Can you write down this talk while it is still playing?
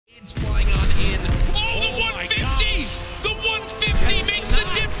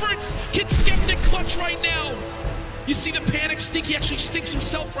see the panic stink. He actually stinks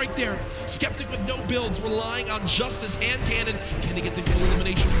himself right there. Sceptic with no builds, relying on just this hand cannon. Can they get the kill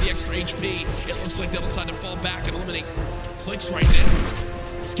elimination for the extra HP? It looks like they'll decide to fall back and eliminate Clicks right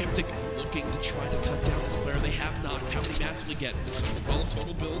now. Sceptic looking to try to cut down this player. They have knocked. How many mats will he get? Well,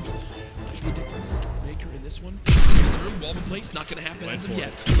 total builds. Might be a difference maker in this one. Third wall in place. Not going to happen as of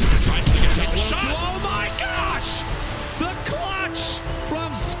yet. Tries to get a shot. Oh my gosh! The clutch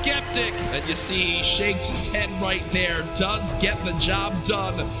from Sceptic. And you see he shakes his head right there. Does get the job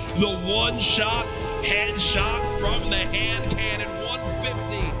done. The one-shot headshot from the hand cannon.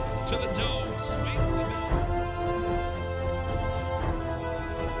 150 to the dome. Swings the bell.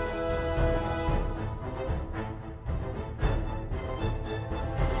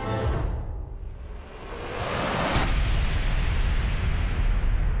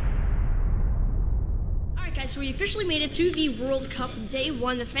 So we officially made it to the World Cup day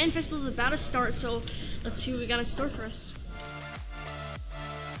 1. The fan festival is about to start, so let's see what we got in store for us.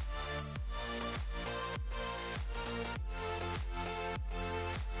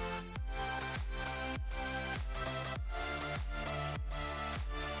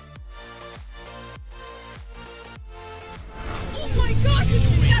 Oh my gosh,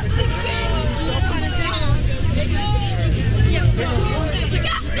 it's Sceptic!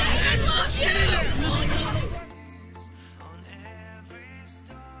 I love you!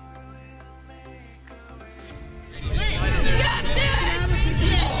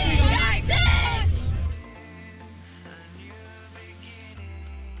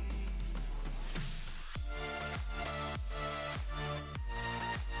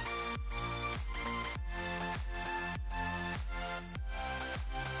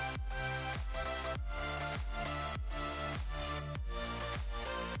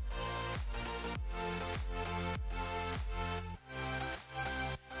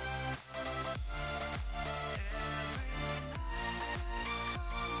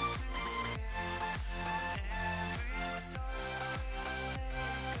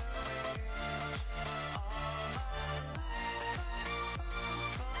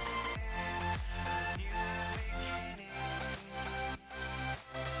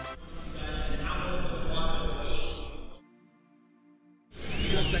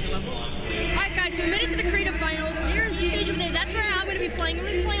 Alright guys, so we made it to the creative finals. Here's the stage of the day. That's where I'm going to be playing. I'm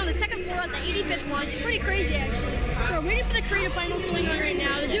going to be playing on the second floor at the 85th one. It's pretty crazy actually. So we're waiting for the creative finals going on right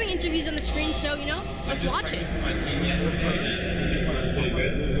now. They're doing interviews on the screen, so you know, let's watch it.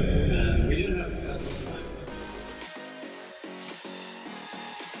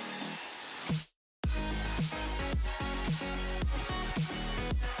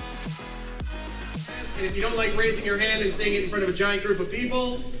 And if you don't like raising your hand and saying it in front of a giant group of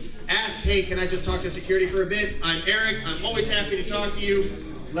people, ask, hey, can I just talk to security for a bit? I'm Eric. I'm always happy to talk to you.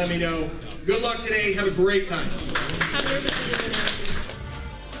 Let me know. Good luck today. Have a great time.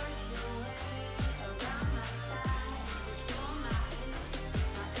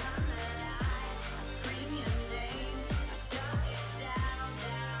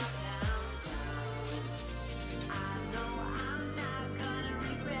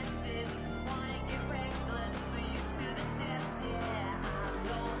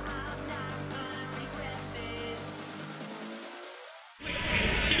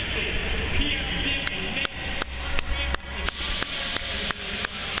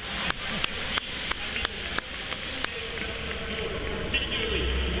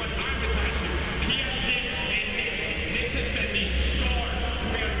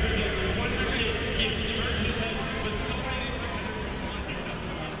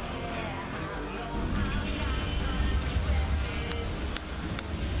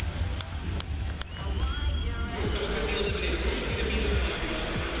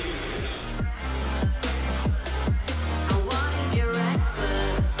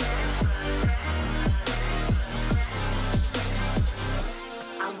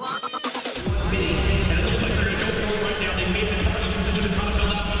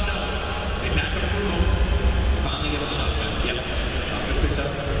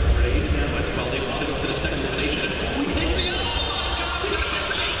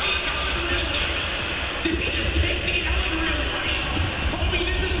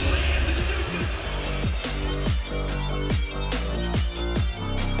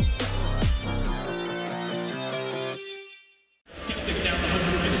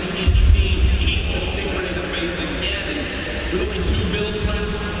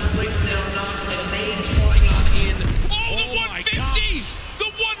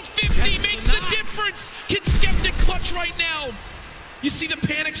 Can Sceptic clutch right now? You see the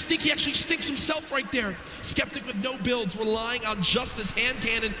panic sneak. He actually stinks himself right there. Sceptic with no builds, relying on just this hand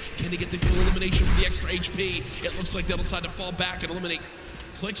cannon. Can he get the kill elimination for the extra HP? It looks like they'll decide to fall back and eliminate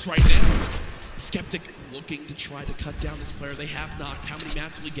Clicks right now. Sceptic looking to try to cut down this player. They have knocked. How many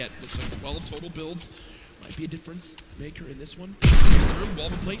mats will he get? Looks like 12 total builds. Might be a difference maker in this one. Wall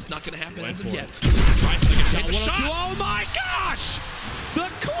in place, not going to happen as of yet. Tries to get a shot. Oh my gosh! The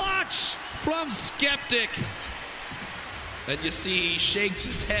clutch from Sceptic. And you see he shakes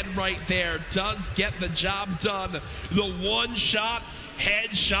his head right there. Does get the job done. The one-shot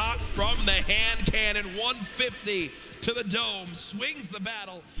headshot from the hand cannon. 150 to the dome. Swings the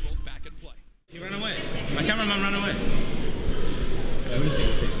battle. Both back in play. He ran away. My cameraman ran away.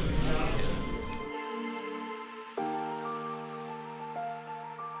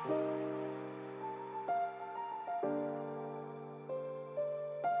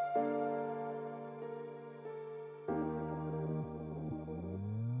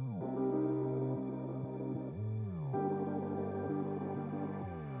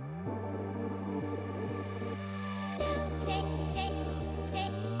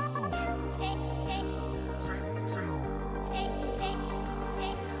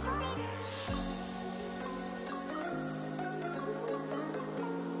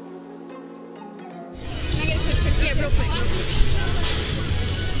 Yeah, real quick.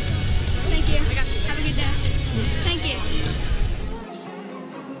 Thank you. I got you. Have a good day. Thank you.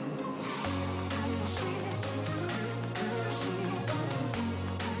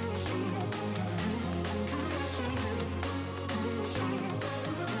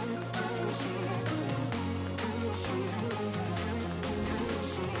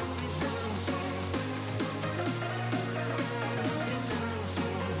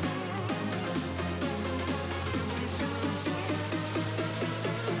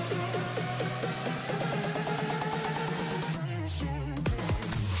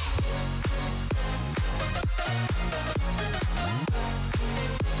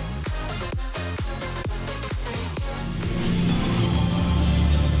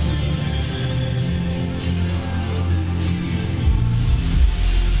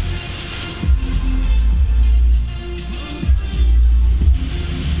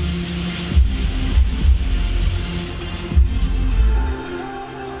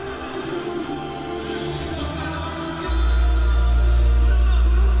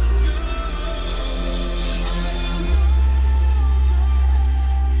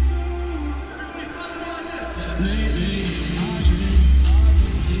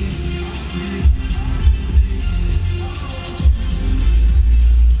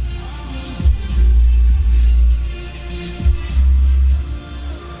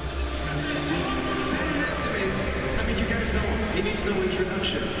 He needs no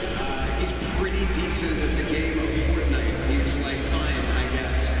introduction. He's pretty decent at the game of Fortnite. He's like fine, I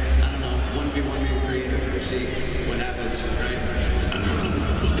guess. I don't know, 1v1 being creative. Let's see what happens, right?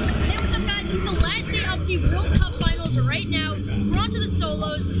 Hey, what's up, guys? It's the last day of the World Cup finals right now. We're on to the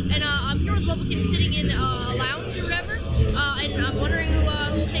solos, and I'm here with local kids sitting in a lounge or whatever, and I'm wondering who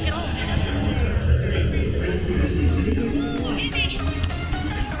will take it home.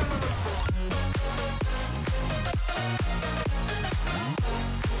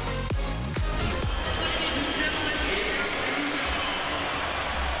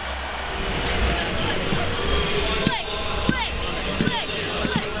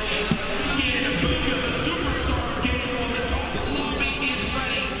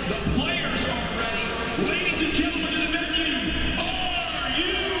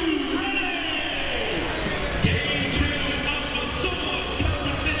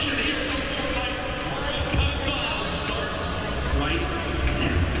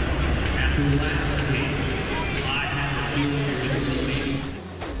 Last game, I had a feeling we were going to see maybe.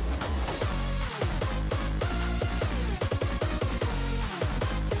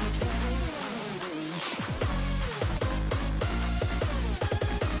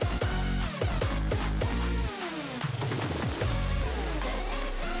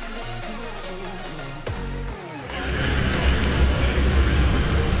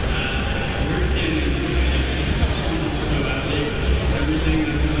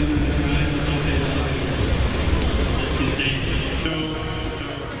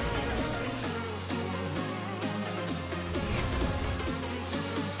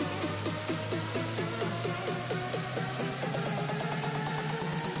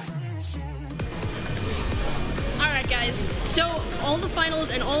 Guys, so all the finals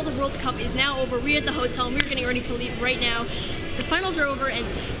and all the World Cup is now over. We're at the hotel and we're getting ready to leave right now. The finals are over and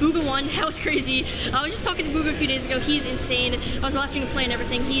Booga won. That was crazy. I was just talking to Booga a few days ago. He's insane. I was watching him play and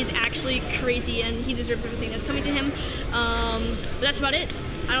everything. He's actually crazy and he deserves everything that's coming to him. But that's about it.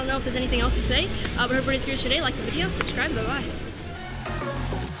 I don't know if there's anything else to say, but everybody's curious today. Like the video, subscribe, bye-bye.